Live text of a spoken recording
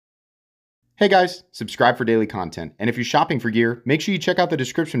Hey guys, subscribe for daily content, and if you're shopping for gear, make sure you check out the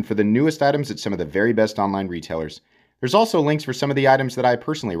description for the newest items at some of the very best online retailers. There's also links for some of the items that I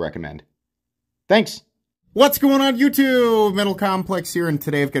personally recommend. Thanks! What's going on YouTube? Metal Complex here, and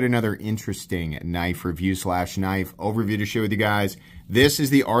today I've got another interesting knife review / knife overview to share with you guys. This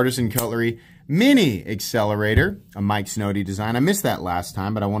is the Artisan Cutlery Mini Xcellerator, a Mike Snowdy design. I missed that last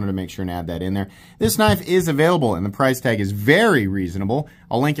time, but I wanted to make sure and add that in there. This knife is available, and the price tag is very reasonable.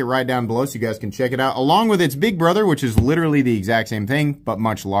 I'll link it right down below so you guys can check it out, along with its big brother, which is literally the exact same thing, but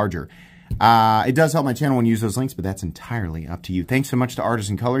much larger. It does help my channel when you use those links, but that's entirely up to you. Thanks so much to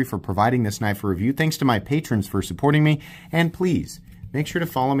Artisan Cutlery for providing this knife for review. Thanks to my patrons for supporting me, and please make sure to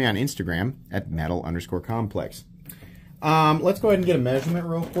follow me on Instagram at metal_complex. Let's go ahead and get a measurement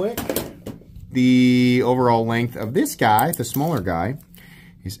real quick. The overall length of this guy, the smaller guy,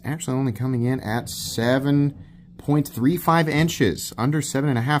 is actually only coming in at 7.35 inches, under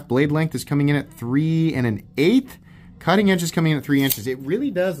 7.5. Blade length is coming in at 3 1/8. Cutting edge is coming in at 3 inches. It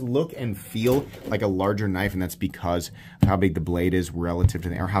really does look and feel like a larger knife, and that's because of how big the blade is relative to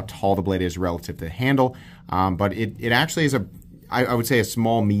the, or how tall the blade is relative to the handle. But it actually is I would say a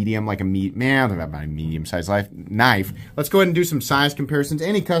small medium, like a medium-sized knife. Let's go ahead and do some size comparisons.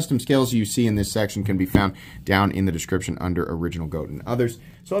 Any custom scales you see in this section can be found down in the description under Original Goat and others.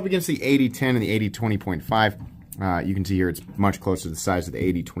 So up against the 80-10 and the 80-20.5, you can see here it's much closer to the size of the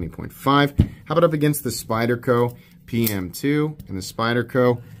 80-20.5. How about up against the Spyderco PM2 and the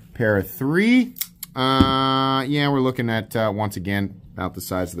Spyderco Para 3? Yeah, we're looking at, once again, about the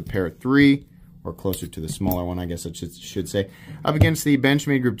size of the Para 3. Or closer to the smaller one, I guess I should say. Up against the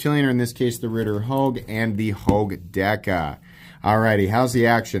Benchmade Griptilian, or in this case, the Ritter Hogue and the Hogue Deca. Alrighty, how's the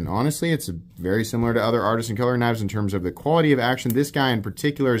action? Honestly, it's very similar to other Artisan Cutlery knives in terms of the quality of action. This guy in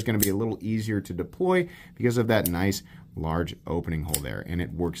particular is going to be a little easier to deploy because of that nice large opening hole there, and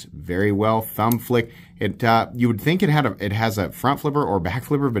it works very well. Thumb flick. You would think it has a front flipper or back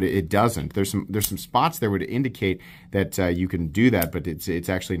flipper, but it doesn't. There's some spots there would indicate that you can do that, but it's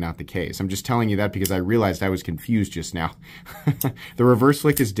actually not the case. I'm just telling you that because I realized I was confused just now. The reverse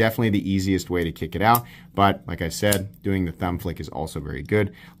flick is definitely the easiest way to kick it out, but like I said, doing the thumb flick is also very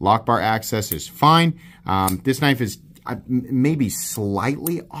good. Lock bar access is fine. This knife is maybe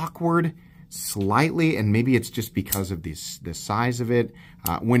slightly awkward. Slightly, and maybe it's just because of the size of it.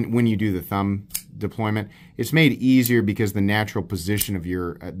 When you do the thumb deployment, it's made easier because the natural position of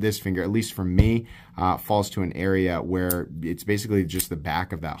your this finger, at least for me, falls to an area where it's basically just the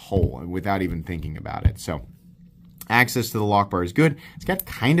back of that hole without even thinking about it. So access to the lock bar is good. It's got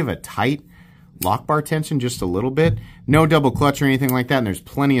kind of a tight lock bar tension, just a little bit. No double clutch or anything like that, and there's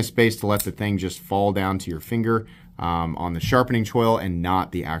plenty of space to let the thing just fall down to your finger on the sharpening choil and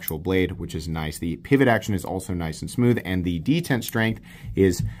not the actual blade, which is nice. The pivot action is also nice and smooth, and the detent strength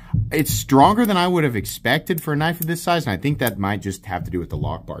it's stronger than I would have expected for a knife of this size, and I think that might just have to do with the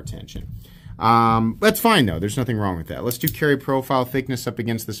lock bar tension. That's fine though, there's nothing wrong with that. Let's do carry profile thickness up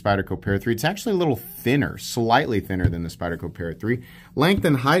against the Spyderco Para 3. It's actually a little thinner, slightly thinner than the Spyderco Para 3. Length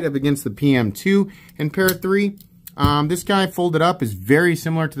and height up against the PM2 and Para 3. This guy folded up is very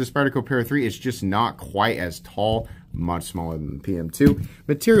similar to the Spyderco Para 3. It's just not quite as tall, much smaller than the PM2.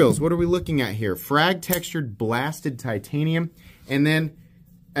 Materials, what are we looking at here? Frag textured blasted titanium, and then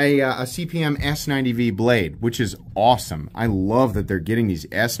a CPM S90V blade, which is awesome. I love that they're getting these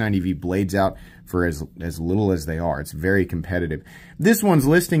S90V blades out for as little as they are. It's very competitive. This one's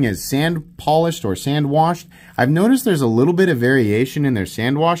listing as sand polished or sand washed. I've noticed there's a little bit of variation in their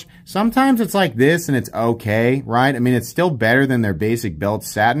sand wash. Sometimes it's like this and it's okay, right? I mean, it's still better than their basic belt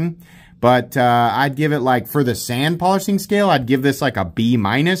satin, but I'd give it, like, for the sand polishing scale, I'd give this like a B-.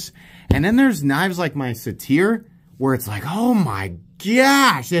 And then there's knives like my Satir where it's like, oh my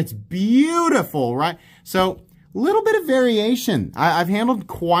gosh, it's beautiful, right? So a little bit of variation. I've handled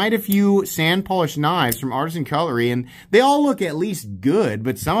quite a few sand polished knives from Artisan Cutlery, and they all look at least good,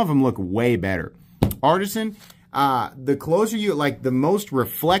 but some of them look way better. Artisan, the closer you, like the most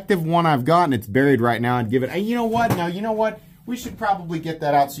reflective one I've gotten, it's buried right now, I'd give it, you know what? Now, you know what? We should probably get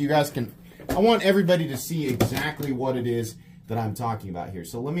that out so you guys can, I want everybody to see exactly what it is that I'm talking about here.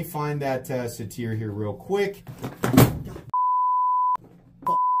 So let me find that Satir here real quick.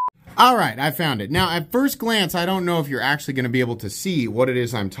 All right, I found it. Now, at first glance, I don't know if you're actually going to be able to see what it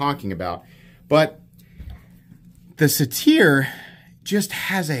is I'm talking about, but the Satir just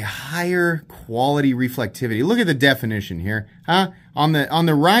has a higher quality reflectivity. Look at the definition here, huh? On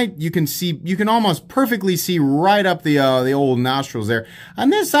the right, you can almost perfectly see right up the old nostrils there. On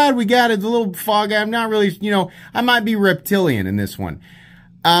this side, we got a little fog. I'm not really, I might be reptilian in this one.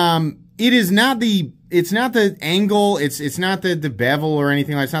 It is not the, it's not the angle, it's not the bevel or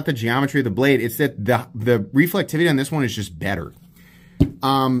anything like that. It's not the geometry of the blade. It's that the reflectivity on this one is just better.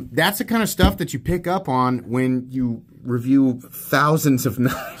 That's the kind of stuff that you pick up on when you review thousands of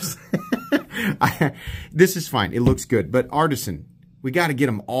knives. This is fine. It looks good. But Artisan, we got to get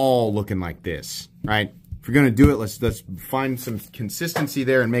them all looking like this, right? If we're going to do it, let's find some consistency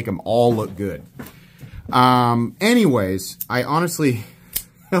there and make them all look good. Anyways, I honestly...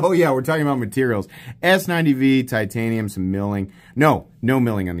 Oh yeah, we're talking about materials. S90V, titanium, some milling. No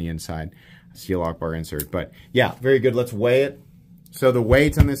milling on the inside. Steel lock bar insert. But yeah, very good. Let's weigh it. So the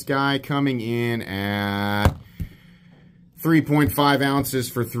weight on this guy coming in at 3.5 ounces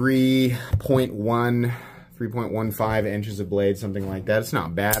for 3.15 inches of blade, something like that. It's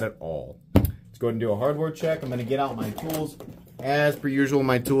not bad at all. Let's go ahead and do a hardware check. I'm going to get out my tools. As per usual,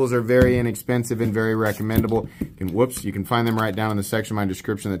 my tools are very inexpensive and very recommendable. You can find them right down in the section of my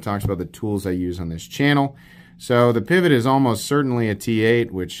description that talks about the tools I use on this channel. So the pivot is almost certainly a T8,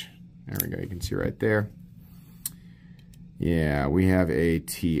 which, there we go, you can see right there. Yeah, we have a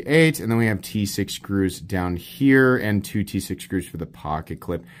T8, and then we have T6 screws down here, and 2 T6 screws for the pocket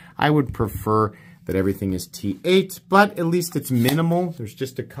clip. I would prefer that everything is T8, but at least it's minimal. There's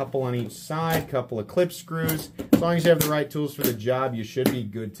just a couple on each side, couple of clip screws. As long as you have the right tools for the job, you should be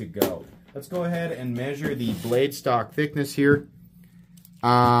good to go. Let's go ahead and measure the blade stock thickness here.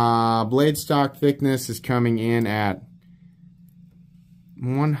 Blade stock thickness is coming in at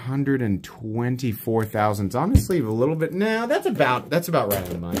 124 thousandths. Honestly, a little bit. No, that's about right on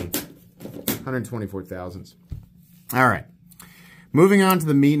the money. 124 thousandths. All right. Moving on to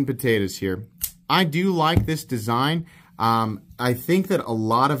the meat and potatoes here. I do like this design. I think that a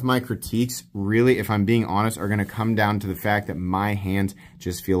lot of my critiques, really, if I'm being honest, are going to come down to the fact that my hands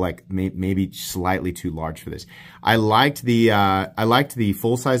just feel like maybe slightly too large for this. I liked the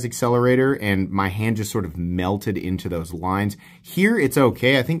full-size Xcellerator, and my hand just sort of melted into those lines. Here, it's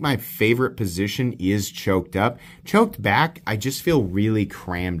okay. I think my favorite position is choked up. Choked back, I just feel really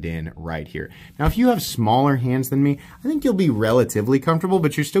crammed in right here. Now, if you have smaller hands than me, I think you'll be relatively comfortable,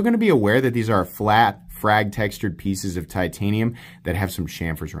 but you're still going to be aware that these are flat, frag textured pieces of titanium that have some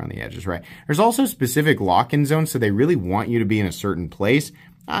chamfers around the edges, right? There's also specific lock-in zones, so they really want you to be in a certain place.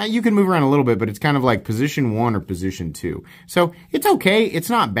 You can move around a little bit, but it's kind of like position 1 or position 2. So it's okay. It's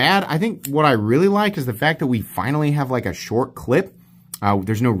not bad. I think what I really like is the fact that we finally have like a short clip.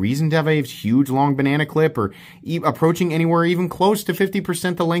 There's no reason to have a huge long banana clip or approaching anywhere even close to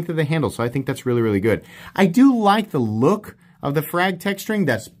 50% the length of the handle. So I think that's really, really good. I do like the look of the frag texturing.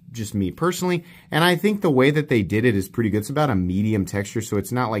 That's just me personally, and I think the way that they did it is pretty good. It's about a medium texture, so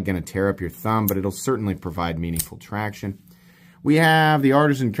it's not like going to tear up your thumb, but it'll certainly provide meaningful traction. We have the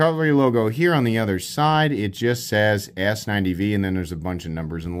Artisan Cutlery logo here on the other side. It just says S90V, and then there's a bunch of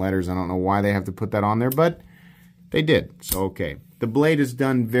numbers and letters. I don't know why they have to put that on there, but they did, so okay. The blade is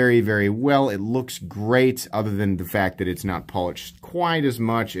done very, very well. It looks great, other than the fact that it's not polished quite as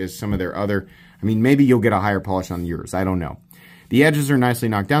much as some of their other. I mean, maybe you'll get a higher polish on yours. I don't know. The edges are nicely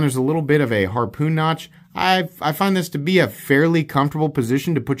knocked down. There's a little bit of a harpoon notch. I find this to be a fairly comfortable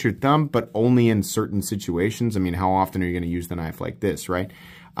position to put your thumb, but only in certain situations. I mean, how often are you going to use the knife like this, right?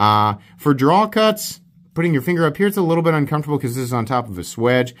 For draw cuts, putting your finger up here, it's a little bit uncomfortable because this is on top of a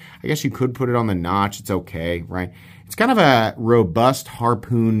swedge. I guess you could put it on the notch. It's okay, right? It's kind of a robust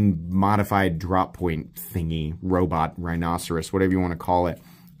harpoon modified drop point thingy, robot, rhinoceros, whatever you want to call it.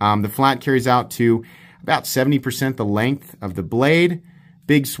 The flat carries out to about 70% the length of the blade.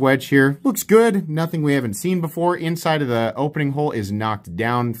 Big swedge here. Looks good. Nothing we haven't seen before. Inside of the opening hole is knocked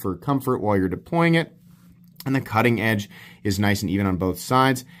down for comfort while you're deploying it. And the cutting edge is nice and even on both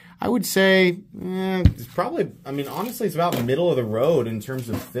sides. I would say it's probably, I mean, honestly, it's about middle of the road in terms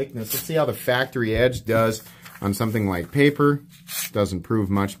of thickness. Let's see how the factory edge does on something like paper. Doesn't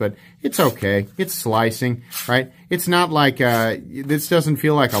prove much, but it's okay. It's slicing, right? It's not like, this doesn't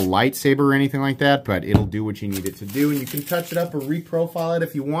feel like a lightsaber or anything like that, but it'll do what you need it to do, and you can touch it up or reprofile it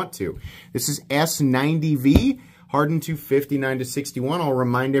if you want to. This is S90V, hardened to 59 to 61. I'll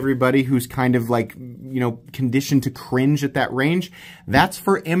remind everybody who's kind of like, you know, conditioned to cringe at that range. That's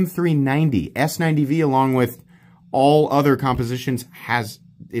for M390. S90V, along with all other compositions, has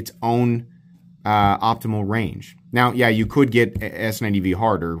its own optimal range. Now, yeah, you could get S90V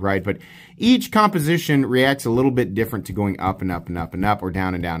harder, right? But each composition reacts a little bit different to going up and up and up and up, or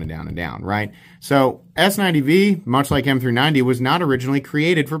down and down and down and down, right? So S90V, much like M390, was not originally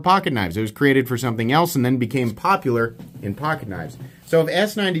created for pocket knives. It was created for something else and then became popular in pocket knives. So if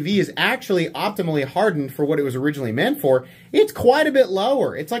S90V is actually optimally hardened for what it was originally meant for, it's quite a bit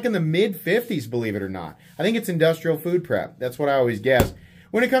lower. It's like in the mid-50s, believe it or not. I think it's industrial food prep. That's what I always guess.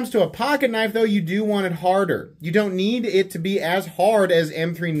 When it comes to a pocket knife, though, you do want it harder. You don't need it to be as hard as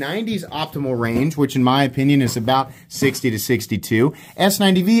M390's optimal range, which in my opinion is about 60 to 62.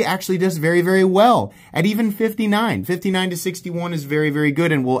 S90V actually does very, very well at even 59. 59 to 61 is very, very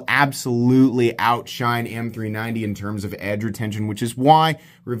good and will absolutely outshine M390 in terms of edge retention, which is why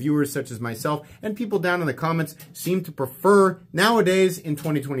reviewers such as myself and people down in the comments seem to prefer, nowadays in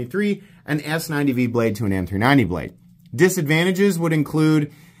 2023, an S90V blade to an M390 blade. Disadvantages would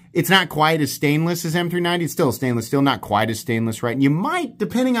include, it's not quite as stainless as M390. It's still stainless steel, not quite as stainless, right? And you might,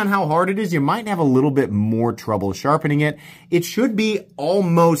 depending on how hard it is, you might have a little bit more trouble sharpening it. It should be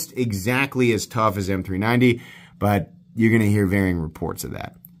almost exactly as tough as M390, but you're going to hear varying reports of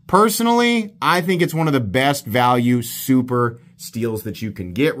that. Personally, I think it's one of the best value super steels that you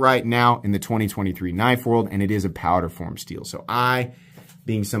can get right now in the 2023 knife world, and it is a powder form steel. So I,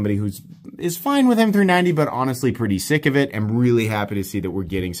 being somebody is fine with M390, but honestly pretty sick of it, I'm really happy to see that we're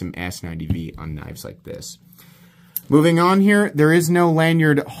getting some S90V on knives like this. Moving on here, there is no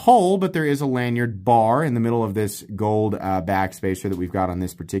lanyard hole, but there is a lanyard bar in the middle of this gold backspacer that we've got on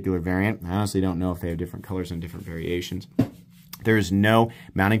this particular variant. I honestly don't know if they have different colors and different variations. There is no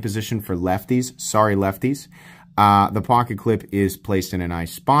mounting position for lefties. Sorry, lefties. The pocket clip is placed in a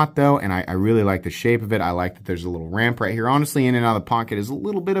nice spot, though, and I really like the shape of it. I like that there's a little ramp right here. Honestly, in and out of the pocket is a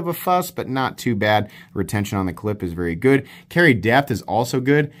little bit of a fuss, but not too bad. Retention on the clip is very good. Carry depth is also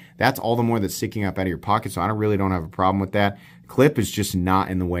good. That's all the more that's sticking up out of your pocket, so I really don't have a problem with that. Clip is just not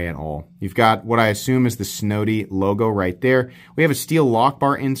in the way at all. You've got what I assume is the Snody logo right there. We have a steel lock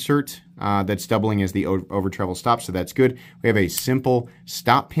bar insert that's doubling as the over travel stop, so that's good. We have a simple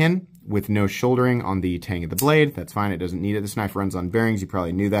stop pin with no shouldering on the tang of the blade. That's fine, it doesn't need it. This knife runs on bearings, you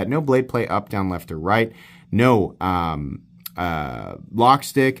probably knew that. No blade play up, down, left, or right. No lock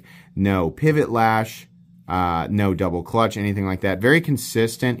stick, no pivot lash, no double clutch, anything like that. Very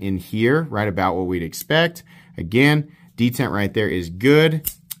consistent in here, right about what we'd expect. Again, detent right there is good.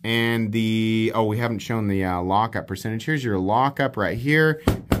 And the, oh, we haven't shown the lockup percentage. Here's your lockup right here.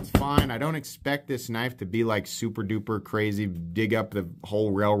 That's fine. I don't expect this knife to be like super duper crazy, dig up the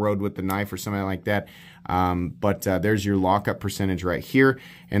whole railroad with the knife or something like that. But there's your lockup percentage right here.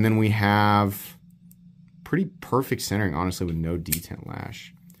 And then we have pretty perfect centering, honestly, with no detent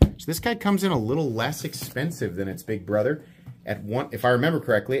lash. So this guy comes in a little less expensive than its big brother at if I remember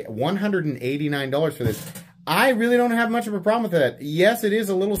correctly, $189 for this. I really don't have much of a problem with that. Yes, it is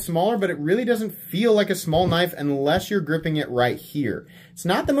a little smaller, but it really doesn't feel like a small knife unless you're gripping it right here. It's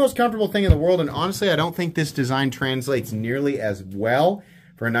not the most comfortable thing in the world, and honestly, I don't think this design translates nearly as well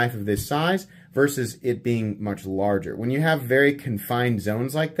for a knife of this size versus it being much larger. When you have very confined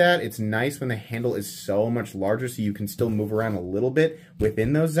zones like that, it's nice when the handle is so much larger so you can still move around a little bit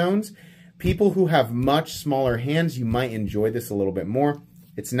within those zones. People who have much smaller hands, you might enjoy this a little bit more.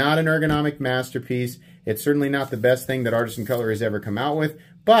 It's not an ergonomic masterpiece. It's certainly not the best thing that Artisan Cutlery has ever come out with.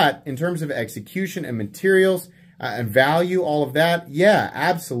 But in terms of execution and materials and value, all of that, yeah,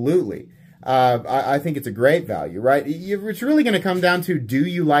 absolutely. I think it's a great value, right? It's really going to come down to, do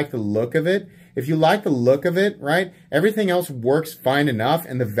you like the look of it? If you like the look of it, right, everything else works fine enough,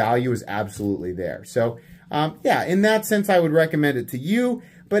 and the value is absolutely there. So, yeah, in that sense, I would recommend it to you,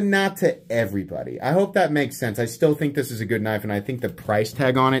 but not to everybody. I hope that makes sense. I still think this is a good knife, and I think the price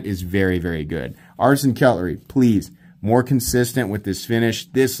tag on it is very, very good. Artisan Cutlery, please, more consistent with this finish.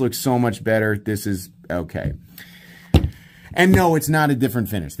 This looks so much better. This is okay. And no, it's not a different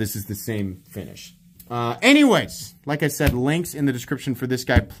finish. This is the same finish. Anyways, like I said, links in the description for this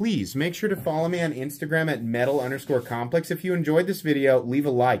guy. Please make sure to follow me on Instagram at metal_complex. If you enjoyed this video, leave a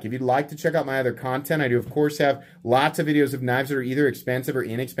like. If you'd like to check out my other content, I do, of course, have lots of videos of knives that are either expensive or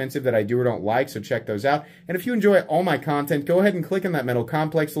inexpensive that I do or don't like, so check those out. And if you enjoy all my content, go ahead and click on that Metal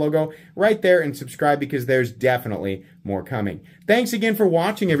Complex logo right there and subscribe, because there's definitely more coming. Thanks again for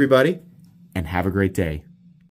watching, everybody, and have a great day.